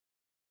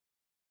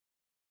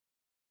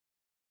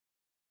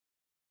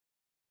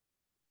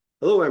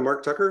Hello, I'm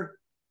Mark Tucker,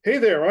 Hey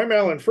there, I'm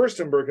Alan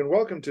Furstenberg, and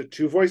welcome to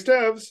Two Voice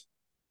Devs.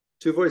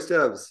 Two Voice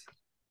Devs.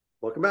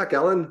 Welcome back,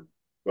 Alan.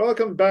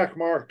 Welcome back,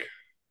 Mark.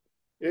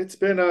 It's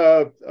been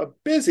a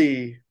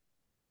busy,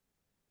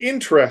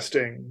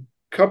 interesting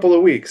couple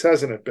of weeks,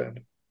 hasn't it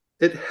been?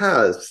 It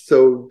has.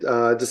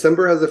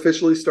 December has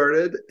officially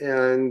started,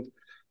 and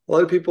a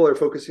lot of people are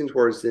focusing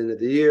towards the end of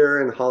the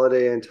year and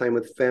holiday and time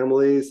with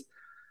families.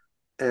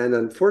 And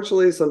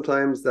unfortunately,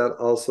 sometimes that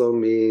also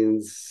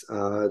means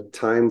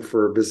time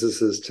for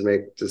businesses to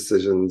make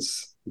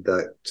decisions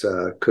that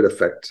could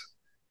affect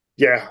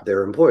Yeah,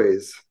 their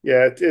employees.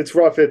 yeah, it's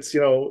rough. It's,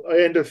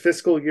 end of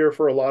fiscal year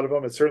for a lot of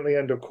them. It's certainly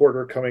end of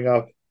quarter coming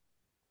up.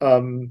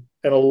 And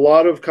a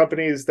lot of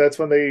companies, that's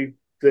when they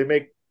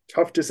make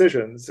tough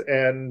decisions,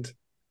 and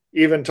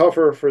even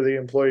tougher for the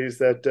employees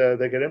that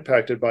they get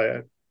impacted by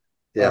it.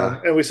 Yeah.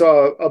 And we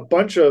saw a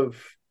bunch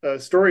of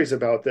stories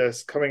about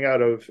this coming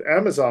out of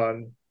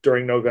Amazon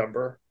during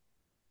November.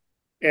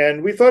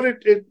 And we thought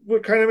it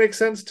would kind of make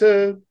sense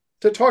to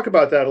talk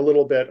about that a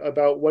little bit,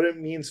 about what it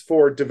means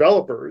for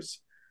developers,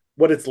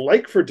 what it's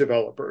like for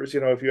developers,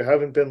 if you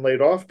haven't been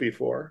laid off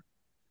before.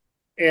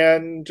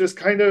 And just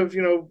kind of,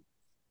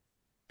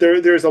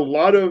 there's a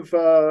lot of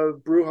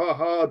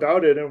brouhaha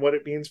about it and what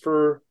it means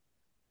for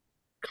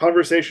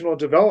conversational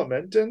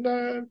development. And,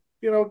 kind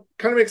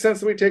of makes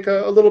sense that we take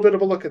a little bit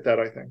of a look at that,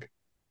 I think.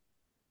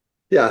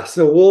 Yeah,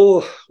 so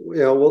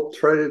we'll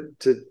try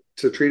to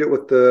treat it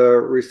with the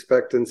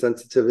respect and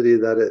sensitivity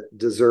that it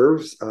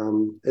deserves.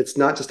 It's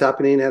not just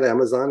happening at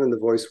Amazon and the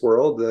voice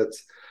world.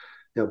 That's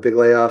big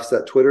layoffs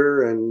at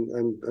Twitter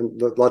and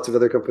lots of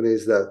other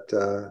companies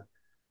that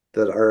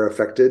are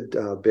affected,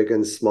 big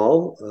and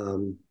small.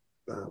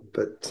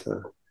 But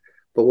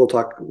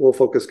we'll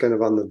focus kind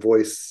of on the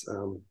voice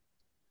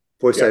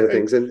Yeah. side of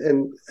things,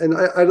 and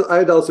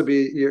I'd also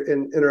be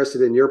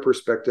interested in your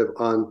perspective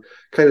on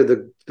kind of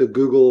the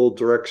Google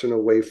direction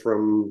away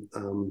from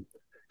Yeah.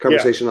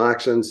 conversational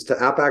actions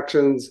to app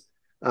actions,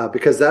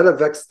 because that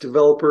affects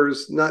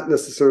developers not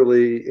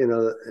necessarily in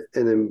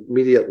an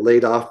immediate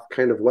laid off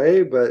kind of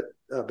way, but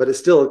it's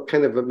still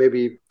kind of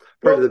maybe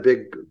part of Well,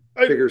 the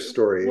I bigger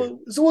story. well,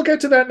 so we'll get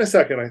to that in a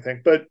second, I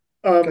think. But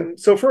Okay,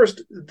 so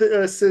first,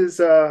 this is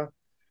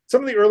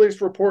some of the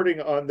earliest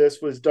reporting on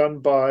this was done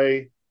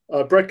by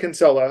Brett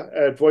Kinsella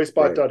at right,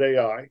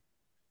 VoiceBot.ai.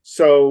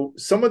 So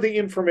some of the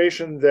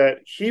information that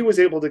he was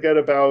able to get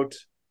about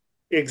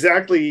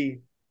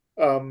exactly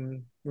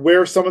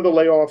where some of the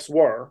layoffs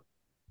were,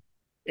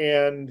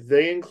 and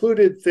they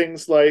included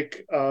things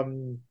like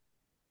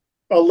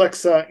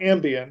Alexa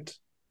Ambient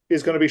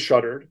is going to be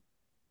shuttered.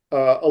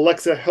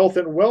 Alexa Health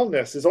and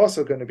Wellness is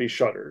also going to be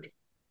shuttered.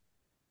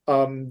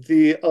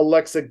 The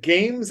Alexa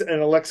Games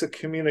and Alexa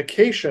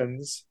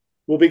Communications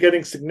will be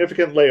getting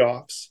significant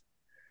layoffs,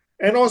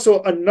 and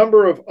also a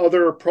number of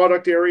other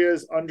product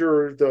areas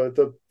under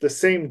the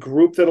same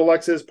group that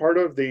Alexa is part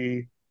of.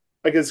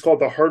 I guess it's called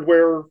the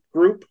hardware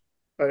group.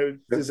 yeah,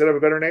 Does it have a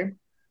better name?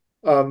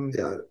 Um,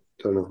 yeah,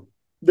 don't know.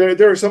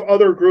 there are some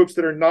other groups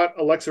that are not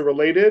Alexa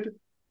related,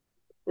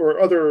 or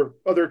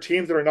other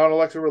teams that are not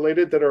Alexa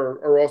related, that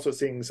are also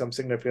seeing some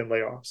significant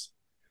layoffs.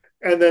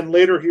 And then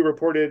later he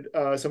reported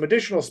some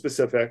additional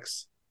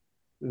specifics,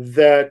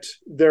 that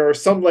there are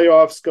some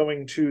layoffs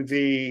going to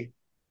the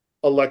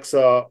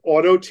Alexa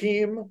Auto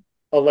team,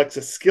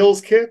 Alexa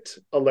Skills Kit,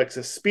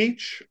 Alexa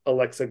Speech,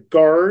 Alexa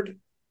Guard,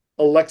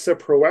 Alexa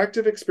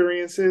Proactive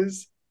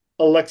Experiences,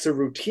 Alexa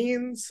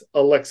Routines,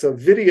 Alexa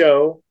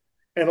Video,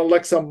 and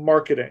Alexa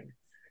Marketing.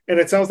 And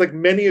it sounds like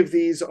many of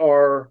these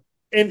are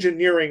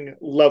engineering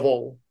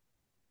level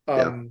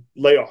Yeah.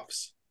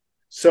 layoffs.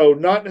 So,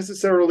 not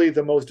necessarily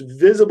the most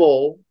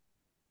visible,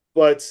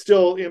 but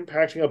still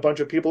impacting a bunch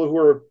of people who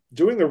are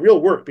doing the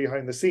real work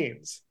behind the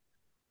scenes.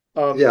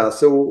 Yeah, Um,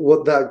 so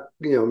what that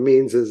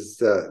means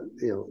is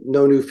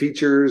no new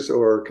features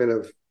or kind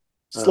of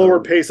Slower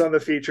um, pace on the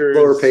slower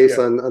features. pace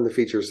Yeah. on the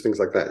features, things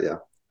like that. Yeah,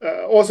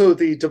 Also,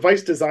 the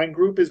device design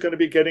group is going to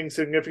be getting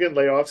significant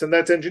layoffs, and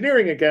that's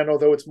engineering again,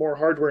 although it's more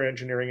hardware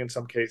engineering in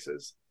some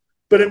cases.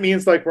 But yeah, it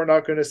means like we're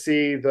not going to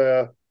see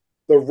the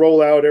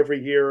rollout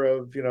every year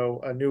of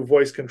a new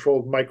voice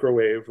controlled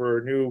microwave or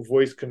a new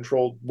voice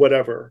controlled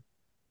whatever.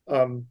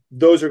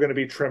 Those are going to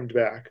be trimmed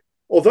back.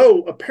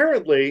 Although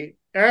apparently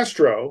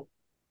Astro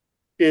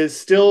is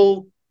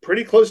still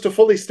pretty close to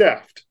fully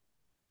staffed.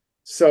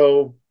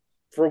 So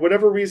for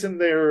whatever reason,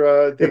 they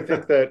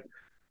think that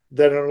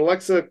an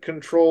Alexa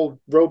controlled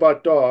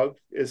robot dog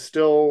is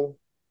still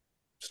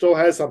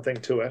has something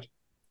to it.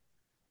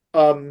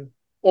 Um,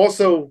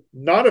 Also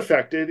not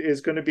affected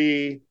is going to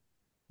be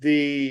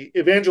the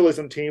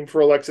evangelism team for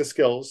Alexa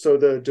Skills. So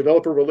the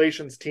developer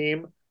relations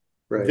team,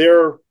 right.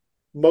 they're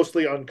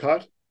mostly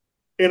uncut.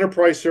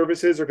 Enterprise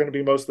services are going to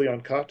be mostly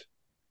uncut.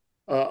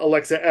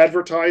 Alexa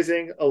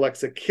advertising,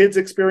 Alexa kids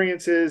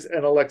experiences,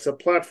 and Alexa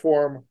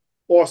platform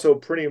also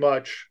pretty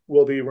much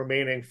will be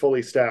remaining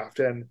fully staffed.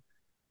 And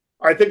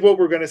I think what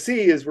we're going to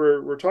see is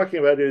we're talking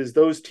about is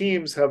those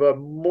teams have a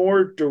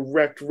more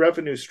direct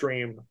revenue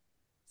stream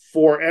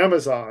for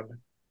Amazon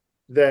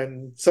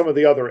than some of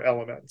the other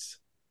elements.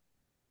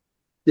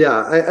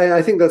 Yeah,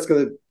 I think that's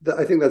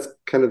I think that's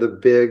kind of the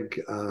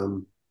big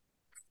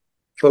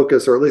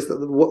focus, or at least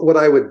what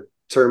I would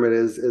term it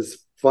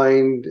is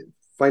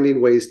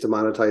finding ways to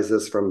monetize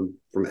this from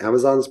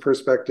Amazon's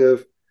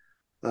perspective,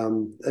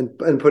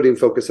 and putting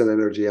focus and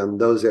energy on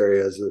those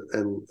areas,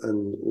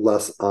 and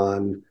less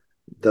on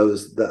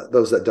those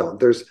that don't.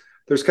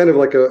 There's kind of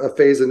like a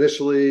phase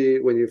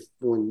initially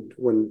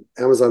when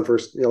Amazon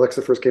first,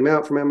 Alexa first came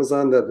out from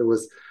Amazon, that it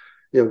was,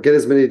 get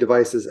as many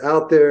devices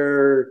out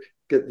there,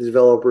 get the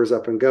developers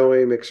up and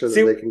going, make sure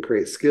that they can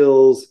create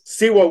skills,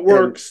 see what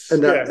works,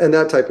 and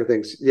that type of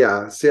things.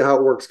 Yeah, see how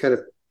it works, kind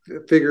of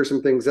figure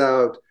some things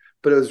out.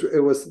 But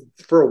it was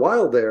for a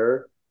while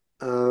there,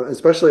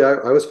 especially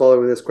I was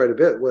following this quite a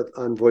bit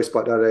on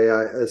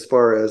voicebot.ai, as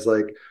far as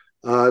like,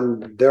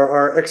 there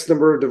are X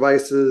number of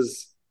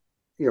devices,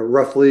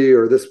 roughly,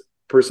 or this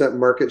percent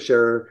market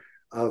share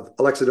of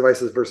Alexa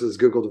devices versus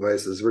Google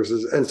devices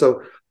and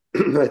so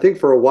I think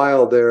for a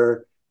while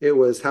there, it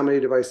was how many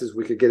devices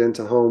we could get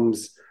into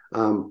homes,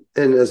 in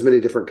as many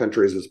different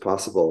countries as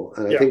possible.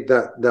 And I think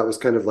that was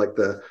kind of like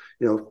the,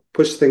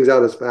 push things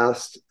out as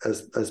fast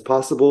as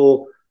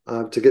possible,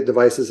 to get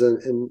devices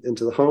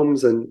into the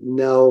homes. And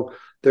now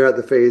they're at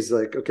the phase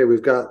like, okay,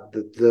 we've got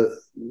the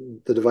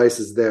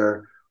devices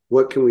there.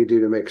 What can we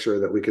do to make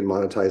sure that we can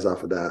monetize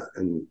off of that?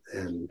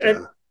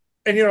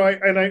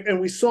 And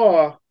we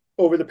saw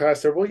over the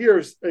past several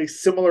years a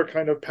similar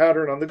kind of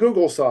pattern on the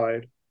Google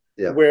side,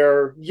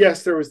 where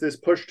yes, there was this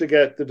push to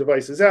get the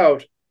devices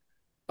out,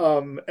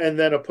 and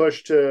then a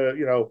push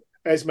to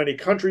as many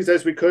countries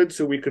as we could,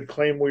 so we could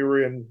claim we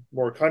were in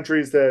more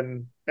countries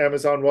than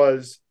Amazon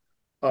was,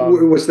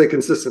 which they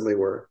consistently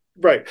were.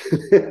 Right.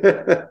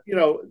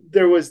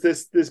 There was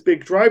this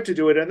big drive to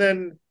do it, and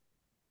then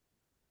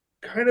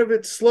kind of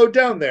it slowed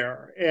down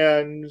there.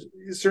 And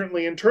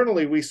certainly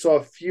internally, we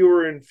saw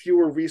fewer and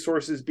fewer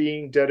resources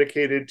being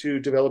dedicated to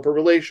developer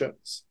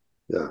relations,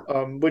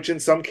 which in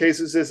some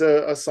cases is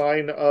a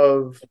sign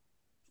of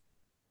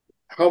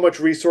how much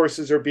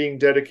resources are being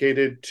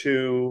dedicated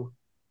to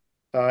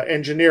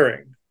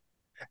engineering.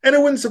 And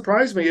it wouldn't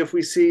surprise me if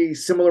we see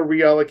similar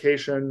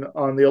reallocation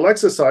on the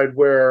Alexa side,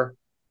 where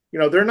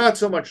they're not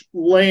so much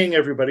laying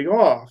everybody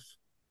off,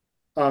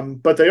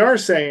 but they are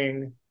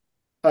saying,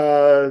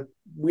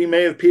 we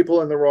may have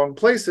people in the wrong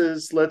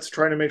places. Let's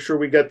try to make sure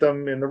we get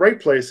them in the right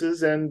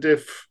places. And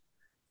if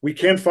we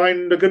can't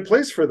find a good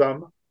place for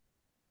them,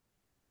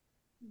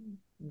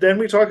 then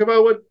we talk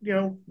about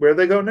where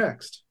they go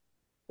next,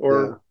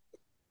 or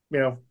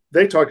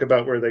they talk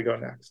about where they go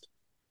next.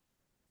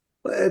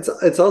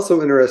 It's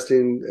also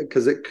interesting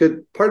because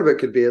part of it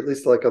could be, at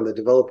least like on the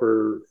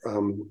developer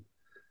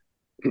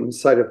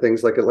side of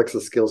things, like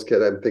Alexa Skills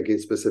Kit, I'm thinking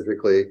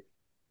specifically,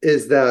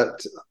 is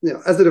that,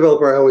 as a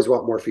developer, I always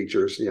want more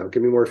features.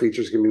 Give me more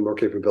features, give me more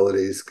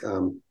capabilities,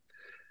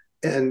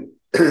 and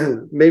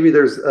maybe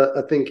there's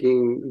a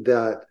thinking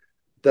that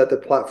the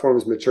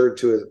platform's matured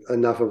to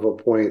enough of a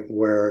point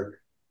where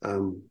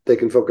they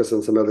can focus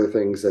on some other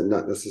things and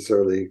not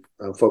necessarily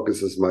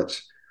focus as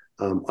much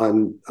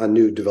on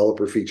new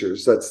developer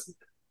features. That's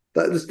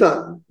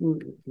not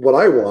what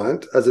I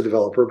want as a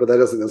developer, but that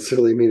doesn't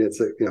necessarily mean it's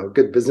a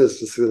good business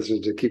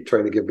decision to keep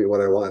trying to give me what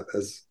I want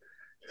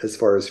as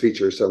far as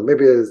features. So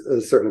maybe a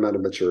certain amount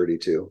of maturity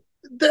too.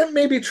 That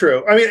may be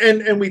true. I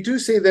mean, and we do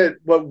see that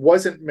what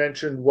wasn't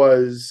mentioned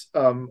was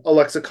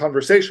Alexa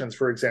Conversations,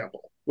 for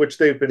example, which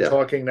they've been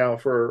talking now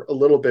for a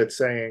little bit,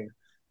 saying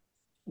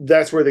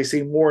that's where they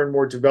see more and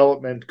more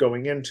development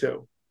going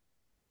into.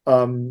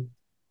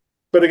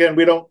 But again,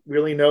 we don't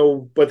really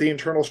know what the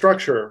internal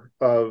structure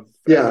of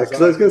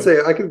because I was going to say,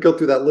 I could go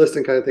through that list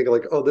and kind of think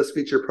like, oh, this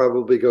feature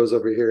probably goes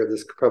over here,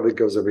 this probably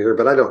goes over here,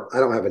 but I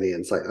don't have any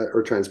insight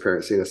or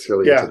transparency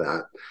necessarily into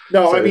that.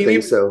 No, I mean,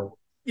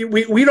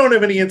 we don't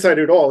have any insight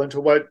at all into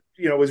what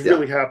is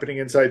really happening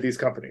inside these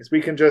companies.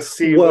 We can just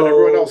see what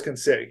everyone else can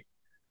see.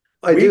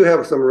 I do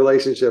have some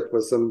relationship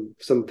with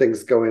some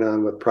things going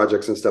on with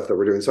projects and stuff that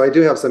we're doing, so I do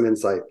have some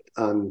insight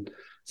on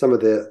some of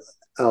the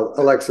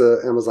Alexa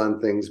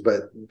Amazon things,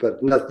 but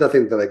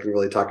nothing that I can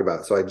really talk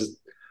about. So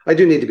I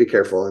do need to be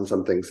careful on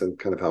some things and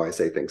kind of how I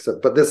say things. So,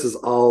 but this is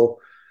all,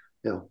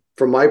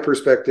 from my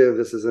perspective,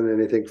 this isn't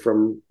anything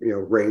from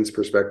Rain's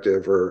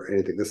perspective or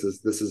anything. This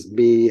is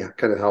me,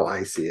 kind of how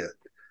I see it.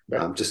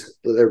 Right. Just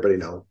let everybody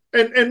know.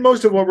 And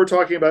most of what we're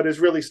talking about is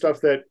really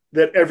stuff that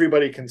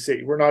everybody can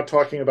see. We're not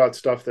talking about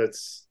stuff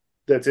that's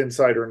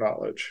insider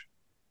knowledge.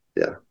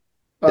 Yeah.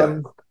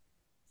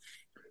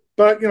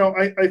 But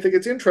I think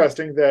it's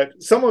interesting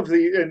that some of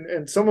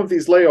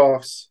these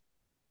layoffs,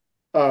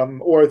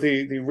 or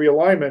the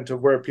realignment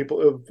of where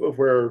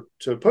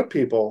to put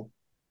people,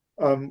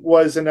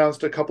 was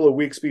announced a couple of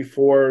weeks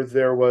before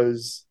there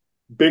was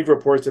big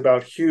reports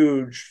about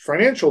huge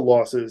financial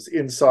losses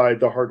inside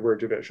the hardware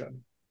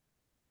division.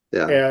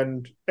 Yeah,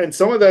 and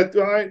some of that,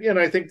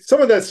 I think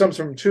some of that stems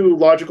from two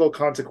logical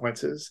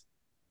consequences.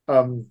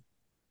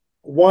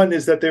 One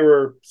is that they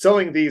were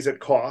selling these at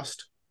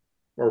cost,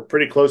 or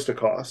pretty close to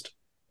cost.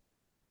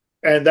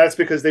 And that's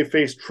because they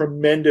faced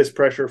tremendous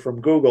pressure from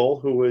Google,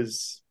 who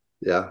was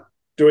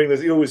doing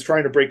this, who was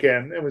trying to break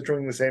in and was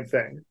doing the same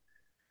thing.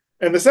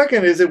 And the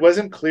second is it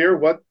wasn't clear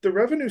what the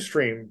revenue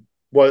stream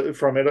was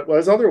from it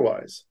was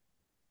otherwise.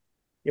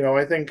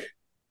 I think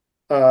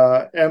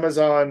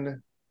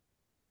Amazon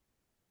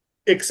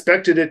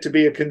expected it to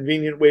be a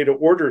convenient way to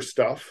order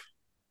stuff,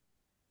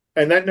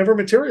 and that never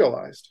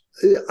materialized.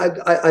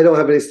 I don't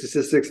have any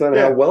statistics on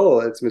how well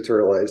it's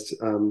materialized.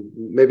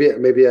 Maybe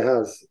it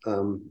has. I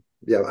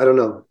don't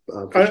know.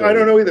 I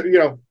don't know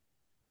either.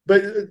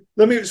 But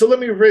let me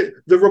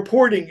the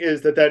reporting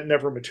is that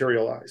never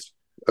materialized.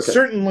 Okay.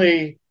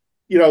 Certainly,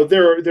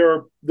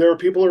 there are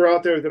people who are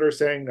out there that are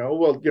saying no.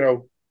 Well,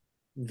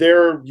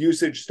 their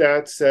usage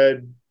stats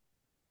said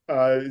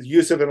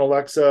use of an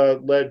Alexa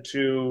led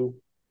to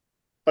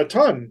a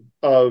ton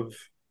of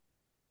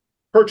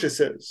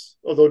purchases,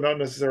 although not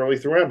necessarily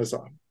through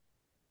Amazon.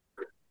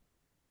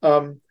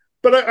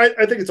 But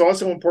I think it's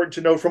also important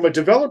to know from a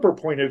developer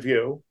point of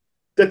view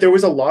that there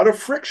was a lot of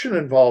friction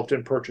involved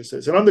in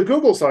purchases. And on the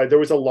Google side, there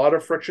was a lot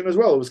of friction as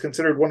well. It was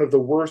considered one of the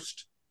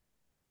worst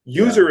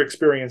user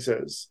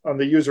experiences on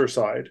the user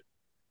side.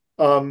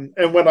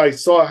 And when I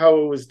saw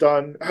how it was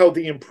done, how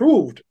the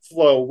improved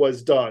flow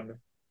was done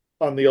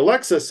on the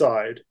Alexa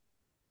side,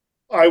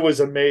 I was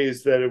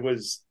amazed that it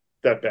was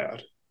that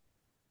bad.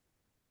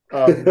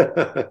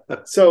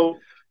 So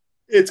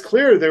it's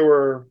clear there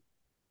were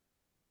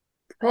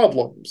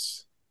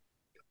problems.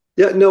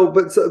 Yeah, no,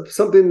 but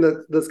something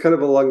that's kind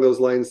of along those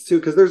lines too,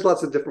 because there's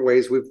lots of different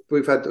ways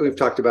we've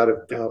talked about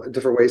it,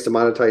 different ways to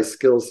monetize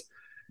skills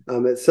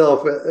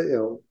itself.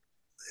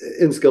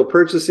 In skill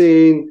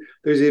purchasing,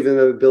 there's even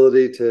the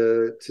ability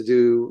to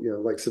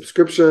do like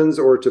subscriptions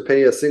or to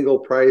pay a single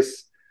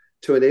price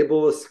to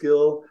enable a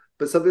skill.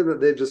 But something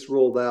that they've just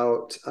rolled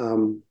out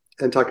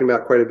and talking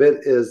about quite a bit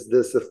is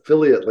this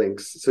affiliate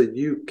links. So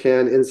you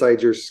can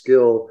inside your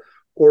skill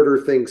order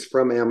things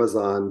from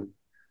Amazon.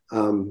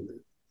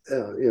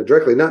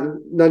 Directly,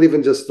 not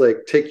even just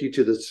like take you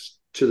to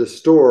the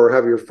store or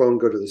have your phone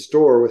go to the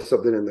store with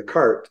something in the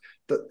cart.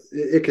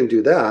 It can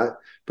do that,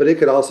 but it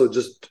could also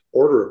just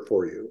order it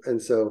for you. And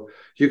so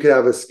you could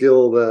have a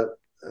skill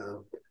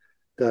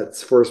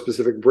that's for a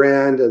specific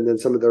brand, and then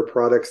some of their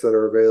products that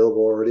are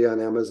available already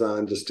on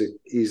Amazon just to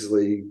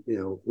easily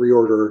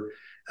reorder,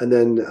 and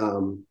then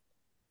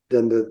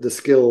the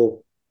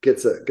skill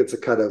gets a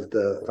cut of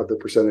the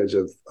percentage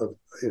of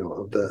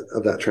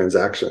that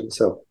transaction.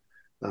 So.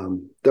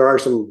 There are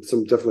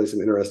definitely some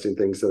interesting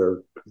things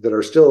that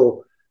are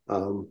still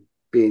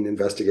being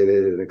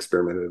investigated and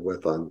experimented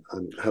with on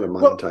how to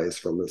monetize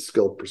from a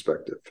skill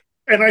perspective.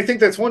 And I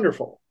think that's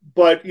wonderful.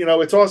 But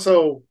it's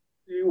also,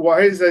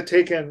 why has that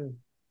taken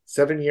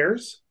 7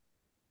 years?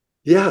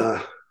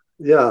 Yeah,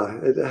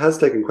 it has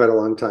taken quite a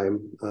long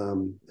time.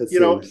 It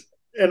seems.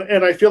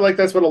 And I feel like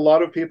that's what a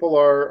lot of people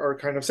are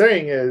kind of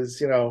saying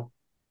is,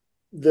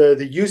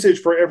 the usage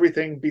for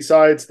everything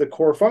besides the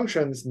core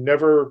functions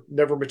never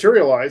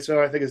materialized. And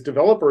I think as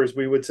developers,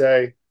 we would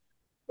say,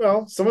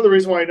 well, some of the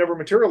reason why it never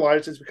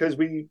materialized is because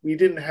we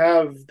didn't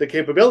have the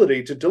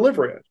capability to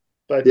deliver it.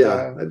 But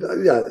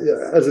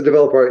as a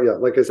developer,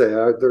 like I say,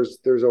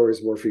 there's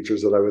always more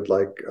features that I would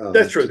like.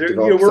 That's true.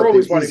 We're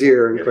always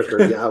easier and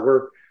quicker. Yeah,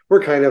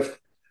 we're kind of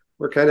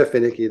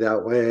finicky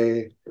that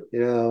way,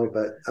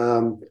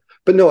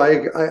 But no, I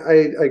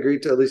agree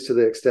to at least to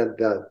the extent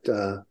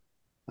that.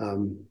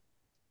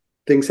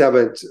 Things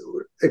haven't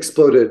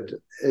exploded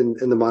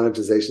in the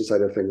monetization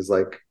side of things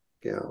like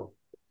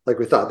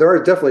we thought. There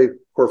are definitely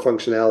core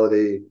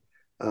functionality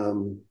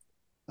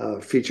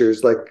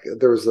features. Like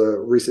there was a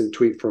recent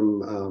tweet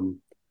from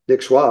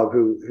Nick Schwab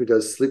who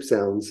does sleep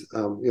sounds,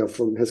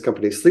 from his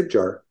company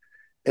Sleepjar,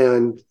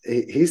 and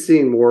he's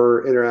seeing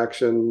more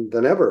interaction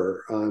than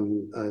ever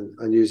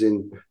on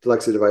using the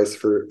Alexa device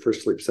for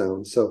sleep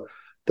sounds. So.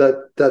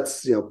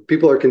 That's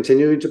people are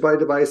continuing to buy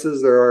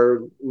devices. There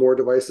are more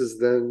devices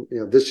than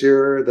this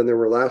year than there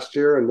were last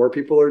year, and more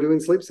people are doing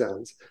sleep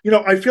sounds.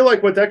 I feel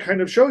like what that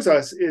kind of shows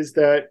us is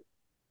that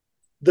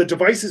the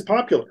device is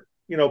popular.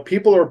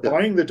 People are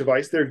buying the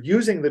device, they're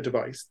using the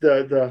device.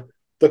 The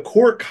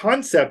core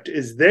concept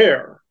is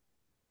there,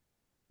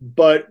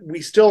 but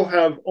we still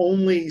have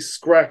only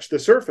scratched the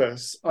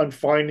surface on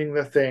finding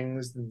the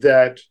things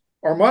that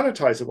are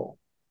monetizable.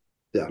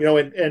 Yeah.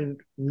 And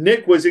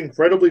Nick was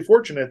incredibly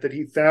fortunate that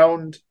he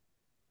found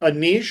a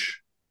niche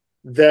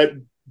that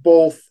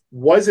both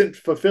wasn't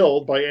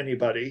fulfilled by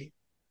anybody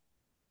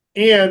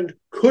and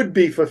could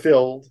be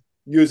fulfilled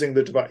using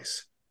the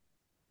device.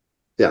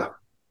 Yeah.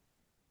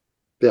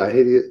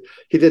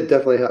 He did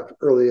definitely have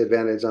early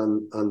advantage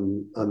on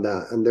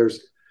that. And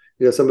there's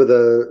some of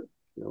the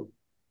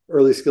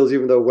early skills,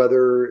 even though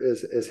weather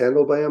is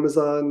handled by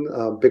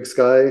Amazon. Big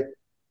Sky.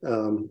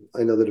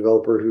 I know the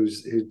developer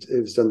who's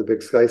done the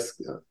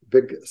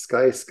Big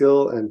Sky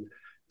skill, and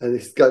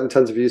he's gotten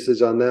tons of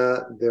usage on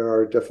that. There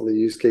are definitely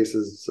use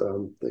cases,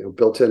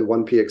 built-in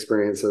 1P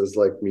experiences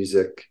like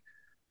music,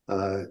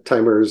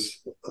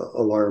 timers,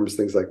 alarms,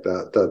 things like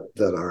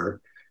that are.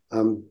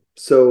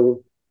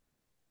 So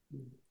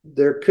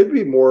there could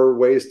be more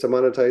ways to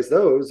monetize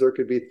those. There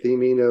could be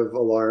theming of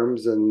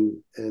alarms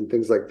and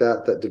things like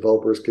that that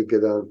developers could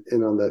get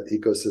in on that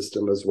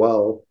ecosystem as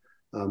well.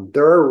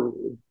 There are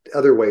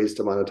other ways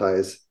to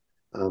monetize,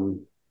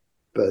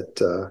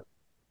 but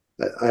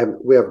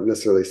we haven't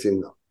necessarily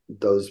seen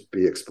those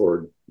be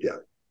explored yet.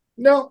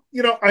 No,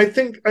 I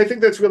think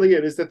that's really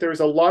it, is that there's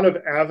a lot of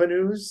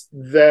avenues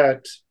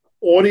that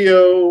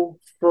audio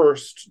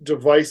first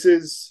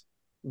devices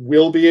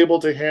will be able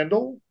to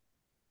handle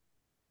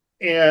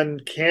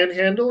and can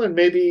handle and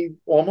maybe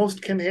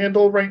almost can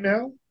handle right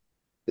now.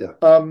 Yeah.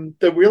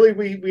 That really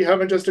we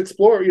haven't just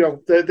explored,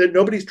 that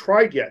nobody's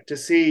tried yet to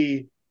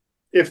see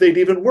if they'd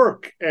even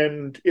work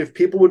and if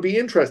people would be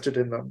interested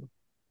in them.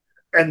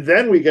 And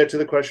then we get to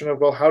the question of,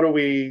 well, how do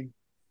we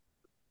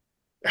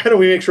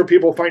make sure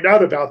people find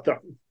out about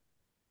them?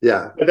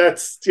 Yeah. But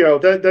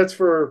that's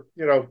for,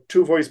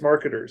 two voice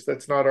marketers.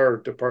 That's not our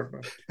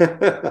department.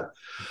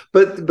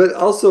 but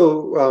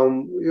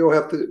also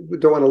we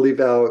don't want to leave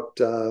out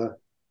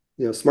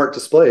smart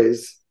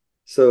displays.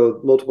 So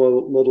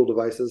multiple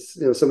devices.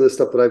 Some of the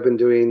stuff that I've been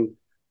doing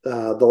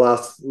the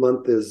last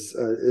month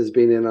is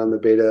being in on the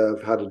beta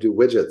of how to do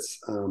widgets.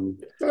 Oh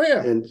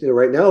yeah. And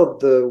right now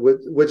the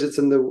widgets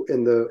in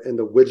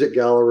the widget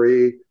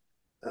gallery,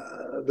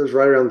 there's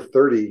right around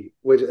 30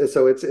 widgets.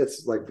 So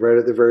it's like right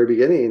at the very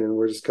beginning, and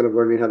we're just kind of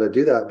learning how to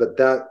do that. But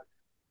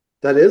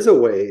that is a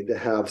way to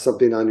have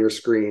something on your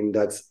screen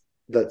that's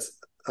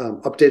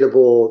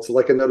updatable. It's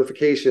like a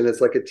notification.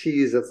 It's like a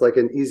tease. It's like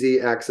an easy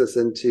access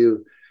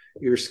into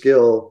your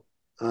skill,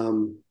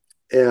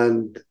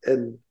 and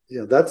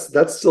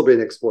that's still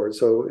being explored.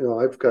 So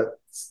I've got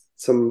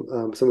some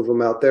of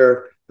them out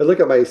there. I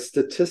look at my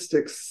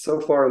statistics so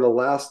far in the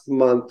last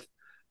month.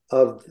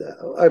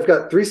 I've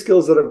got 3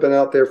 skills that have been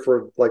out there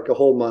for like a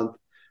whole month,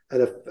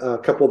 and a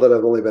couple that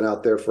have only been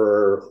out there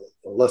for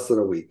less than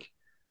a week.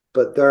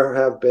 But there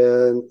have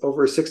been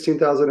over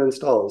 16,000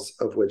 installs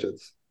of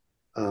widgets,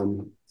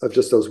 of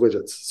just those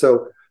widgets.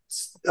 So,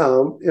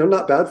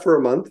 not bad for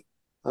a month.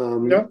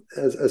 No.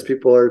 As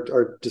people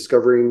are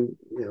discovering,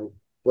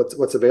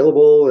 what's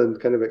available and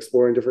kind of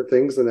exploring different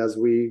things, and as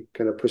we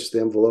kind of push the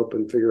envelope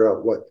and figure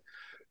out what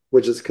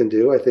widgets can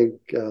do, I think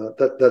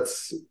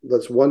that's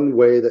one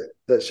way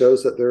that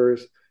shows that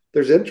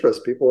there's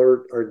interest. People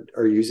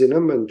are using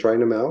them and trying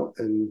them out,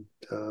 and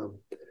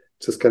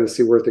just kind of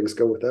see where things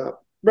go with that.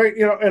 Right.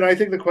 And I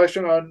think the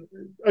question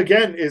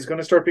again is going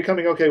to start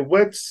becoming, okay,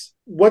 what's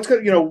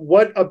good,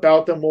 what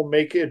about them will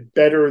make it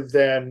better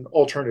than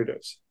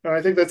alternatives? And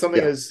I think that's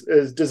something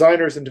as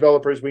designers and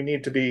developers we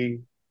need to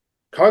be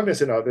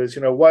cognizant of, is,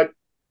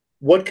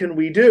 what can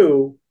we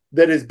do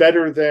that is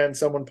better than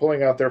someone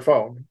pulling out their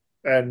phone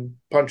and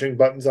punching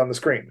buttons on the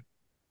screen?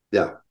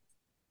 Yeah.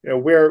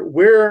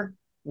 Where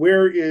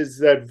is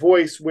that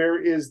voice?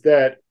 Where is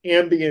that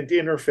ambient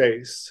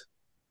interface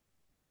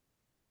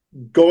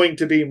going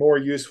to be more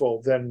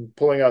useful than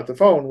pulling out the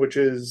phone, which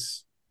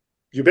is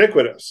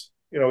ubiquitous?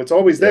 It's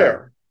always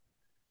there.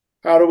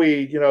 How do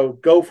we,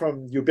 go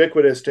from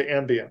ubiquitous to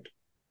ambient?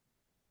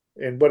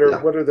 And what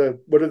are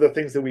the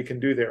things that we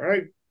can do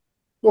there?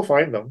 We'll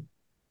find them.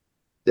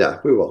 Yeah,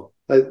 we will.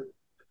 I'm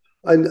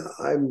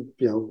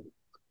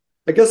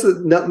I guess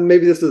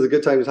maybe this is a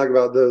good time to talk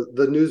about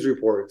the news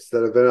reports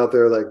that have been out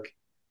there, like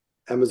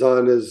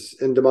Amazon is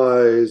in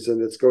demise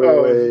and it's going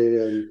away.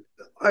 And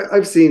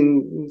I've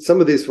seen some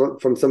of these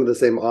from some of the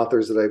same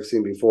authors that I've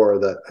seen before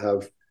that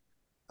have,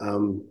 I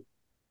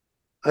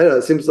don't know,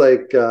 it seems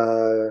like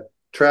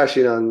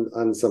trashing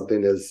on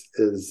something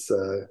is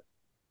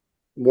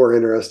more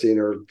interesting,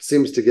 or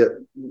seems to get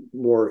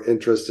more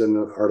interest in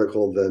an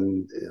article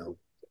than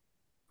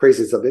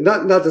praising something.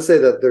 Not to say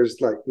that there's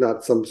like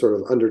not some sort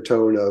of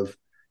undertone of,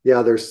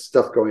 there's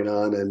stuff going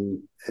on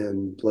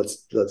and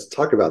let's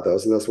talk about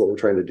those, and that's what we're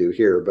trying to do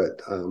here.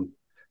 But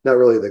not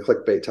really the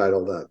clickbait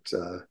title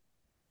that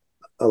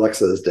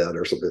Alexa is dead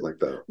or something like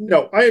that.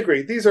 No, I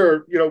agree. These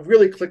are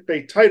really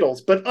clickbait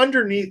titles, but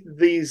underneath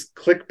these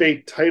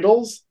clickbait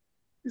titles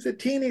is a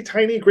teeny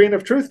tiny grain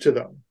of truth to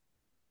them.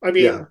 I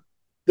mean,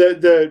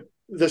 the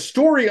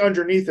story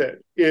underneath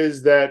it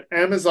is that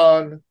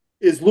Amazon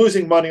is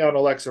losing money on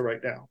Alexa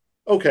right now.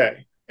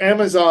 Okay,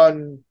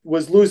 Amazon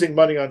was losing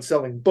money on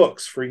selling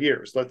books for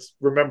years. Let's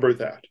remember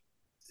that.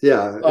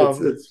 Yeah,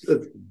 it's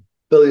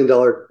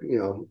billion-dollar,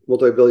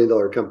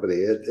 multi-billion-dollar company.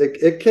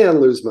 It can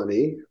lose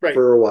money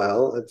for a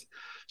while.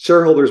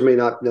 Shareholders may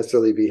not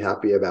necessarily be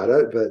happy about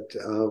it, but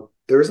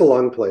there's a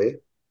long play.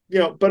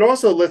 But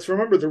also let's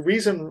remember the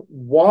reason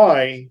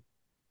why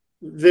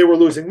they were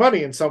losing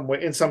money in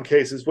some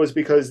cases was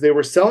because they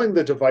were selling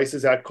the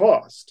devices at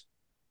cost.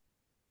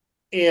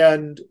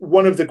 And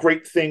one of the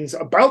great things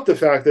about the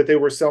fact that they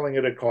were selling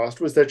it at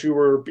cost was that you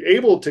were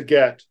able to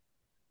get,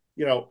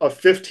 a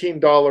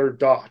 $15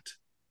 dot,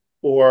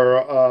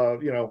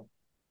 or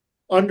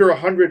under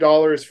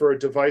 $100 for a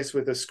device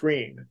with a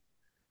screen.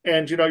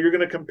 And you're going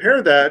to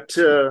compare that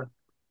to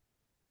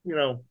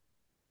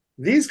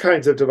these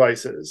kinds of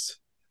devices,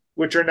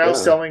 which are now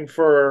selling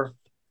for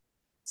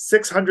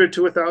 $600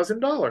 to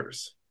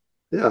 $1,000.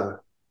 Yeah.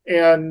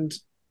 And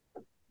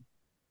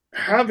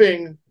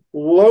having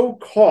low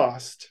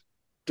cost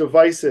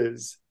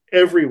devices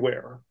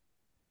everywhere,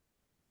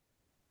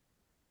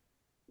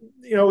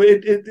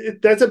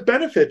 that's a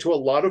benefit to a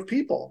lot of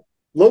people.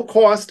 Low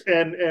cost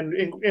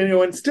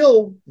and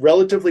still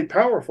relatively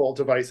powerful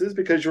devices,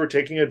 because you were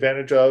taking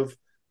advantage of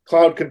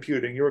cloud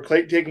computing. You were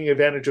taking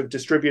advantage of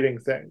distributing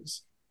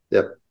things.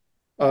 Yep.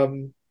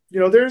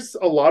 There's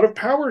a lot of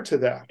power to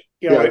that.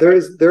 Yeah, there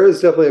is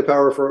definitely a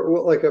power for,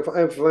 well, like if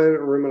I'm in a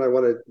room and I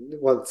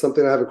want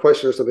something, I have a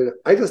question or something,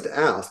 I just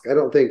ask. I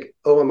don't think,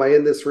 oh, am I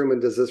in this room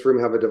and does this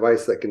room have a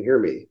device that can hear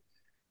me?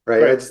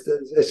 Right. Right.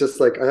 It's just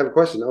like, I have a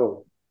question.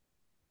 Oh,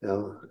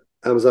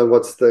 Amazon,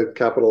 what's the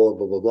capital of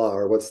blah blah blah,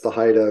 or what's the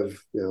height of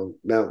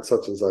Mount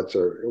such and such,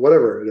 or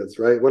whatever it is,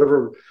 right?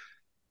 Whatever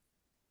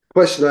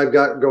question I've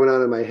got going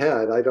on in my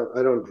head, I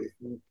don't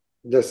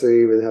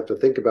necessarily even have to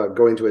think about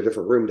going to a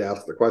different room to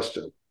ask the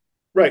question.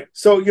 Right.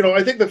 So,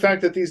 I think the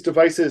fact that these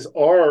devices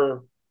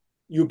are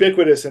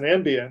ubiquitous and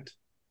ambient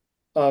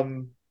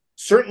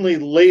certainly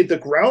laid the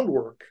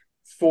groundwork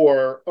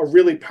for a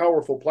really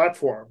powerful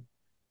platform.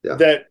 Yeah.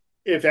 That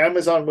if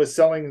Amazon was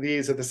selling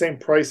these at the same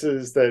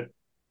prices that,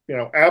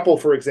 Apple,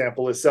 for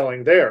example, is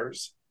selling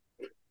theirs,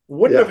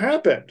 wouldn't have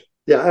happened.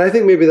 Yeah. And I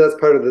think maybe that's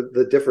part of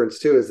the difference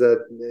too, is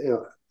that,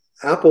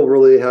 Apple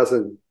really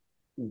hasn't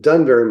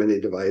done very many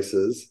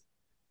devices,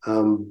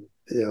 and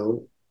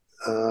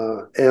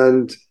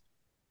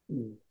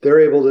they're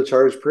able to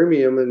charge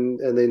premium,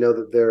 and they know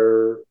that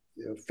their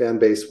fan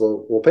base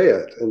will pay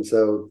it, and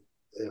so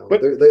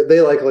but they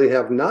likely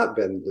have not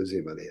been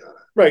losing money on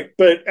it. Right,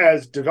 but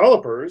as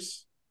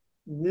developers,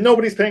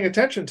 nobody's paying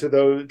attention to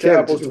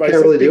Apple's devices.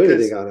 Can't really do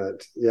anything on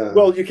it. Yeah.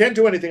 Well, you can't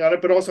do anything on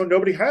it, but also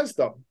nobody has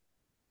them.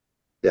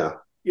 Yeah.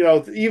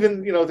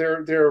 Even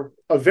they're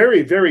a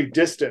very, very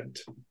distant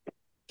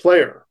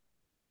player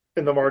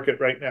in the market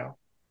right now.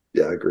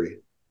 Yeah, I agree.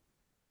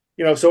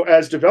 So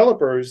as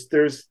developers,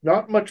 there's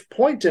not much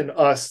point in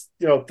us,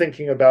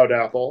 thinking about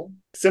Apple,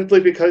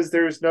 simply because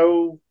there's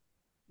no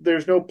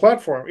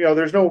platform,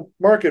 there's no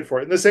market for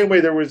it. In the same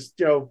way there was,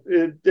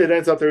 it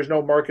ends up there's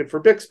no market for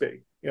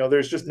Bixby.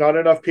 There's just not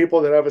enough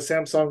people that have a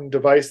Samsung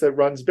device that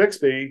runs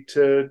Bixby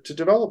to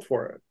develop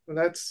for it. And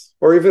that's,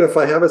 or even if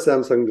I have a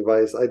Samsung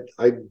device,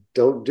 I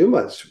don't do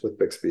much with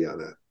Bixby on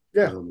it.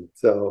 Yeah.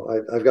 So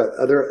I've got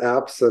other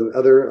apps and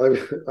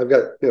I've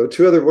got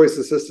two other voice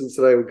assistants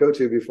that I would go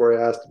to before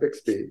I asked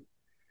Bixby.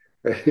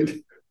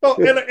 Right. Well,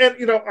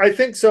 and I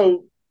think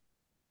so.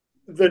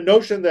 The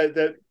notion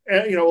that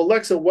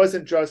Alexa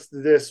wasn't just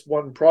this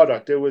one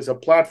product; it was a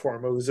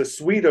platform. It was a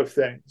suite of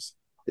things.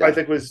 Yeah. I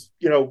think was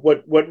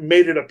what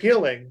made it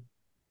appealing,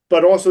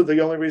 but also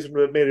the only reason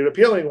that made it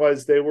appealing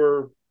was they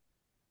were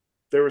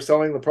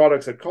selling the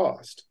products at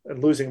cost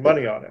and losing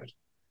money on it.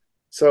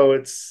 So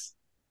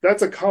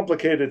that's a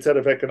complicated set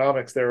of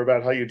economics there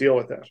about how you deal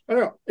with that. I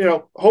don't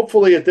know.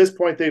 Hopefully at this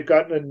point they've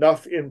gotten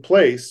enough in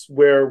place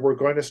where we're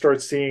going to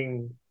start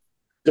seeing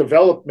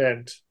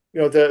development,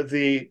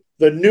 the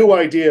new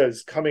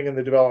ideas coming in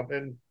the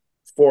development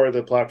for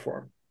the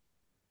platform.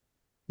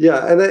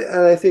 Yeah, and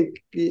I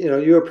think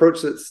you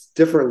approach it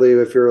differently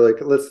if you're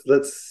like, let's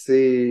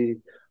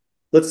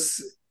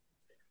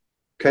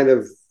kind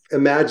of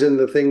imagine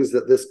the things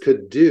that this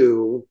could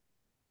do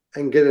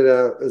and get it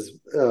out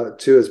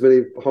to as many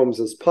homes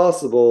as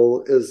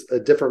possible, is a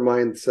different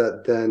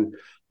mindset than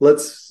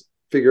let's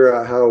figure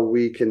out how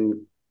we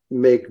can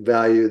make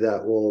value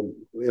that will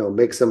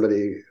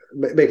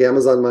make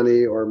Amazon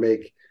money, or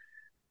make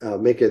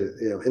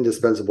it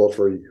indispensable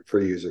for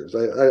users.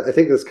 I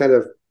think that's kind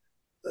of,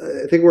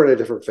 I think we're in a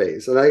different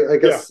phase, and I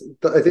guess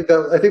I think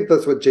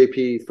that's what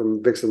JP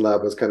from Vixen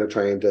Lab was kind of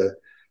trying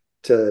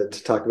to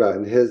talk about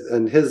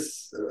in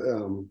his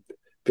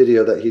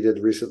video that he did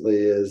recently,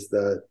 is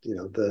that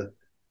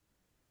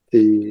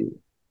the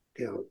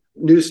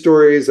news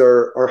stories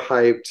are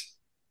hyped,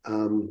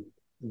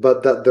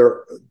 but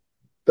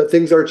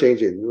things are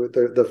changing.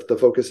 The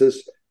focus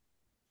is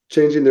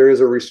changing. There is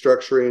a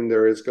restructuring.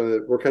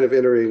 We're kind of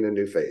entering a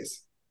new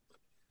phase.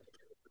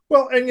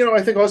 Well, and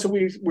I think also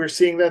we're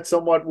seeing that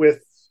somewhat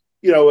with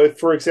if,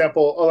 for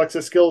example,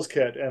 Alexa Skills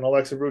Kit and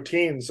Alexa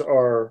Routines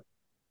are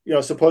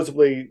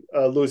supposedly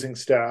losing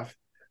staff,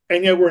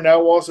 and yet we're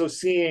now also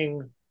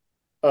seeing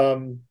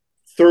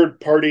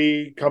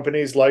third-party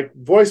companies like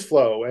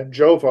VoiceFlow and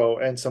Jovo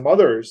and some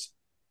others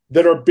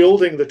that are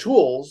building the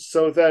tools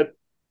so that,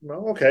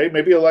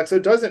 maybe Alexa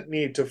doesn't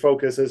need to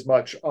focus as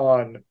much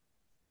on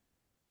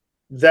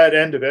that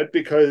end of it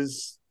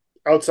because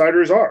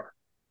outsiders are.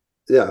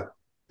 Yeah,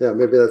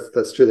 maybe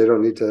that's true. They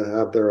don't need to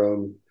have their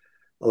own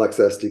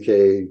Alexa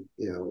SDK,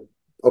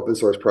 open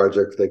source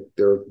project.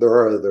 There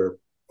are other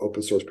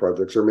open source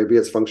projects, or maybe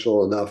it's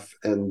functional enough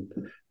and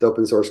the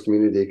open source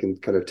community can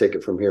kind of take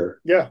it from here.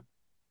 Yeah.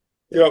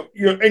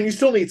 And you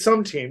still need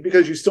some team,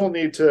 because you still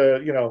need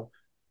to,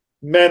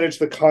 manage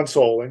the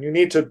console, and you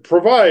need to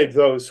provide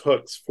those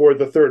hooks for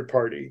the third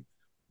party.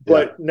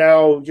 But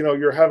now,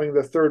 you're having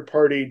the third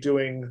party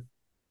doing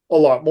a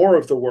lot more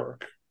of the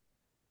work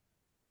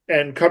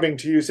and coming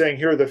to you saying,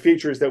 here are the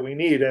features that we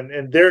need.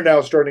 And they're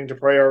now starting to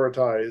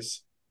prioritize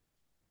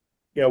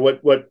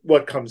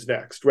what comes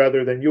next,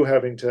 rather than you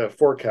having to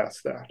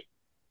forecast that.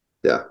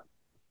 Yeah.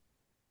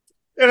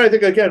 And I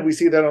think, again, we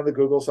see that on the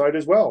Google side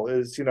as well,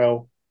 is,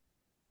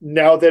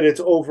 now that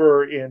it's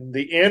over in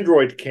the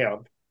Android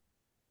camp,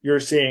 you're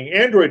seeing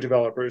Android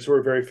developers who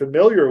are very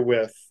familiar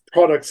with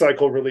product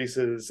cycle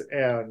releases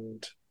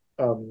and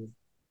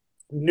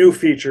new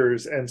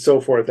features and so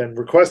forth, and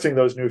requesting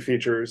those new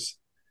features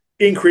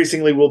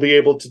increasingly will be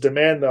able to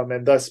demand them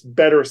and thus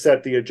better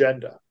set the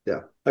agenda.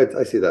 Yeah,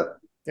 I see that.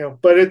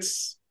 But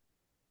it's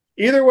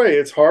either way,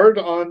 it's hard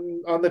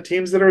on the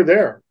teams that are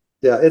there.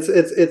 Yeah, it's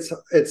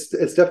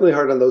definitely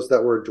hard on those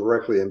that were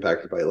directly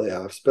impacted by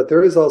layoffs, but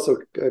there is also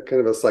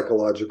kind of a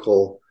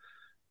psychological,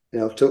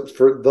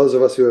 for those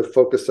of us who have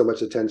focused so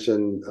much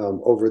attention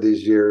over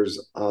these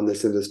years on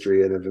this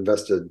industry and have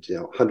invested,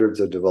 hundreds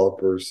of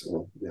developers,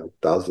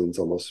 thousands,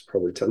 almost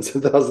probably tens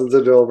of thousands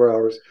of developer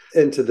hours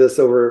into this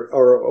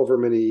over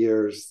many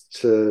years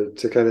to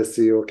kind of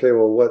see, okay,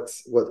 well,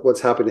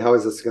 what's happening? How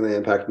is this going to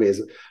impact me?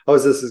 How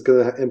is this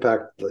going to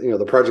impact,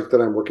 the project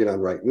that I'm working on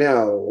right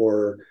now,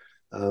 or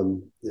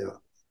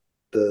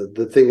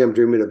the thing I'm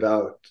dreaming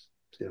about,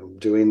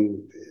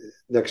 doing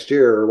next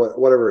year, or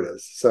whatever it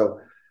is. So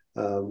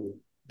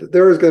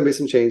there is going to be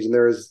some change, and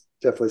there is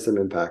definitely some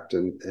impact,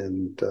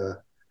 and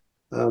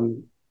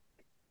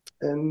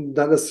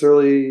not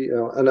necessarily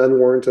an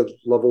unwarranted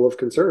level of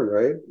concern,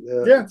 right?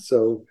 Yeah.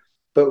 So,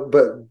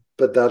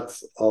 but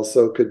that's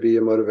also could be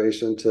a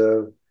motivation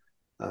to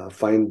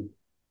find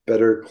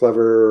better,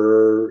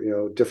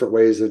 clever, different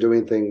ways of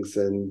doing things,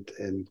 and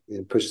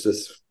push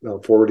this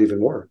forward even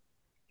more.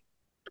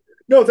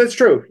 No, that's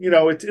true.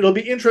 It'll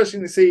be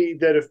interesting to see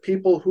that if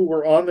people who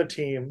were on the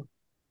team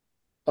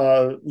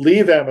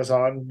leave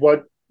Amazon,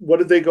 what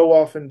did they go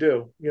off and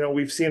do?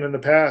 We've seen in the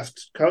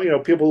past,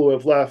 people who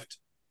have left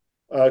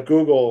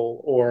Google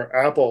or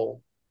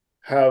Apple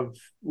have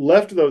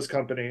left those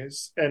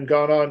companies and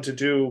gone on to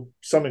do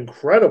some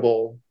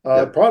incredible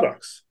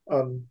products.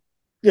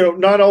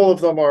 Not all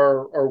of them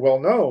are well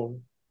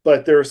known,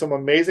 but there are some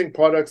amazing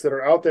products that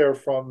are out there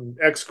from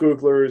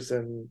ex-Googlers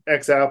and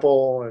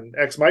ex-Apple and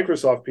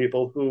ex-Microsoft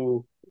people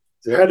who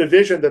had a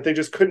vision that they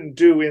just couldn't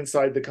do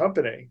inside the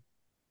company.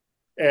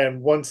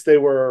 And once they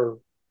were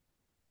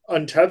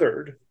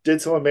untethered,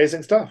 did some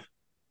amazing stuff.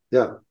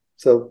 Yeah.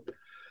 So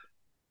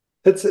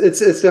it's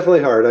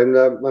definitely hard. I'm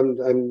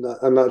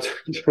not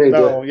trying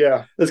to.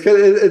 Yeah. It's kind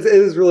of it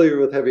is really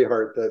with heavy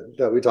heart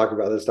that we talk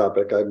about this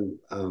topic.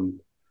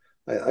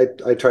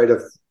 I try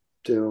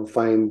to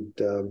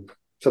find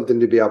something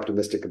to be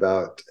optimistic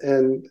about,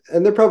 and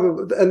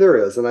there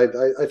is, and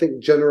I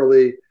think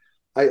generally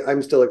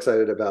I'm still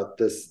excited about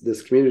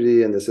this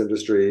community and this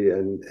industry,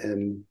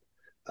 and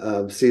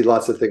see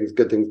lots of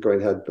good things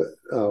going ahead,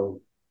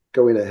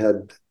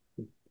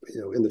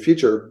 in the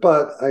future.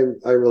 But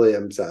I really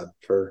am sad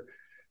for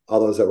all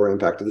those that were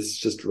impacted. This is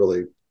just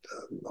really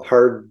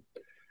hard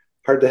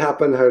to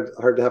happen.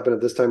 Hard to happen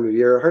at this time of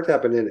year. Hard to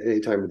happen in any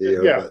time of the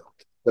year.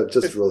 But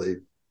just really,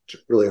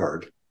 really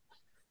hard.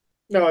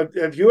 Now,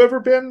 have you ever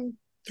been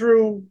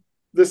through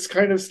this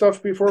kind of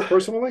stuff before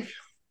personally?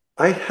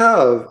 I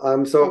have.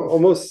 So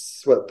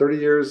almost 30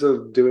 years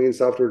of doing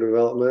software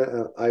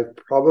development. I've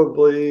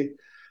probably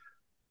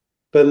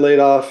been laid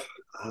off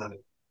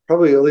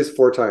probably at least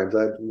 4 times.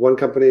 I had one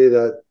company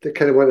that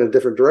kind of went in a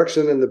different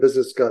direction, and the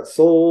business got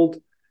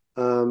sold.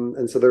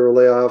 And so there were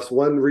layoffs.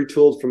 One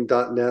retooled from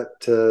 .NET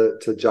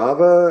to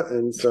Java,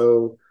 and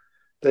so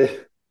they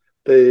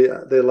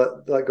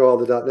let go all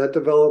the .NET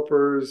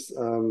developers.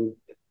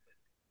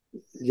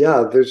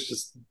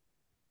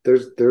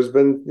 There's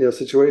been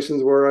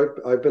situations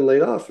where I've been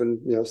laid off,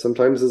 and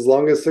sometimes as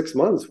long as 6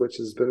 months, which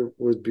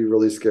would be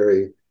really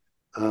scary.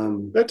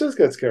 That does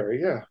get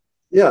scary, yeah.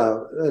 Yeah,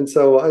 and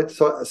so I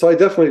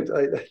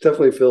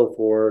definitely feel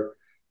for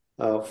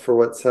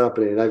what's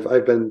happening.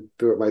 I've been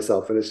through it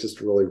myself, and it's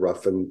just really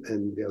rough.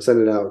 And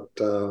sending out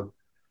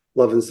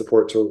love and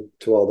support to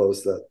all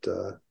those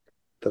that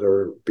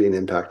are being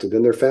impacted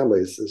and their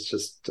families is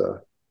just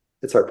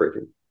it's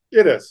heartbreaking.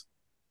 It is.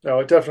 No,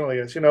 it definitely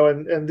is.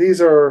 And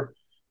these are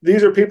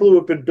people who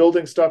have been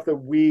building stuff that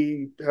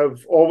we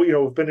have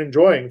all been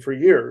enjoying for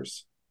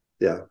years.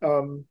 Yeah.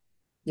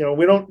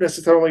 We don't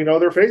necessarily know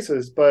their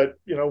faces, but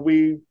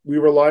we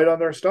relied on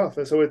their stuff,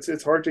 and so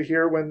it's hard to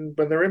hear when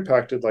they're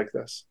impacted like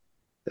this.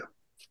 Yeah.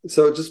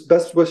 So just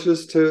best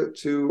wishes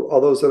to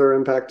all those that are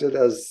impacted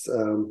as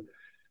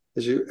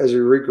you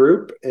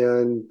regroup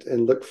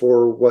and look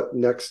for what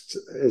next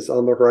is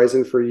on the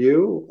horizon for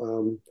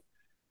you.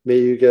 May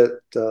you get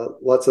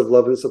lots of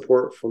love and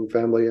support from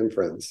family and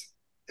friends,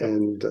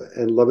 and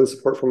love and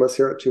support from us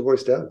here at Two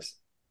Voice Devs.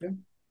 Yeah.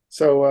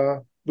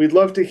 So we'd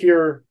love to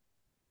hear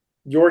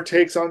your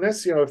takes on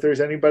this. If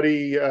there's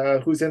anybody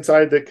who's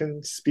inside that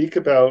can speak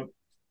about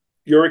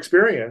your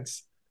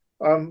experience,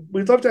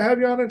 we'd love to have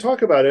you on and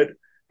talk about it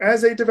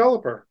as a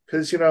developer,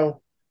 because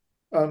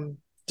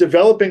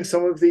developing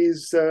some of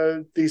these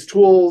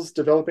tools,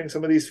 developing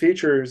some of these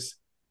features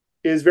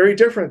is very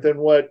different than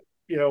what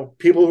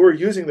people who are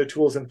using the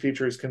tools and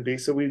features can be.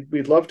 So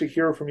we'd love to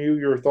hear from you,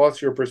 your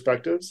thoughts, your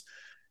perspectives,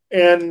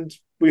 And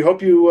we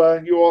hope you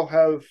all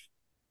have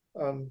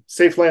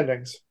safe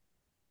landings.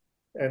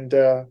 And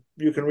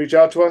you can reach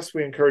out to us.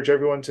 We encourage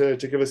everyone to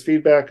give us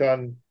feedback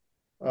on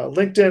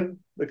LinkedIn,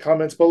 the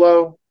comments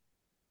below.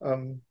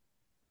 And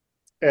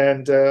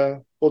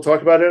we'll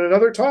talk about it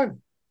another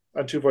time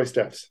on Two Voice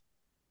Devs.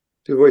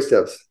 Two Voice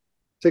Devs.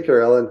 Take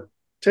care, Alan.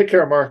 Take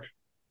care, Mark.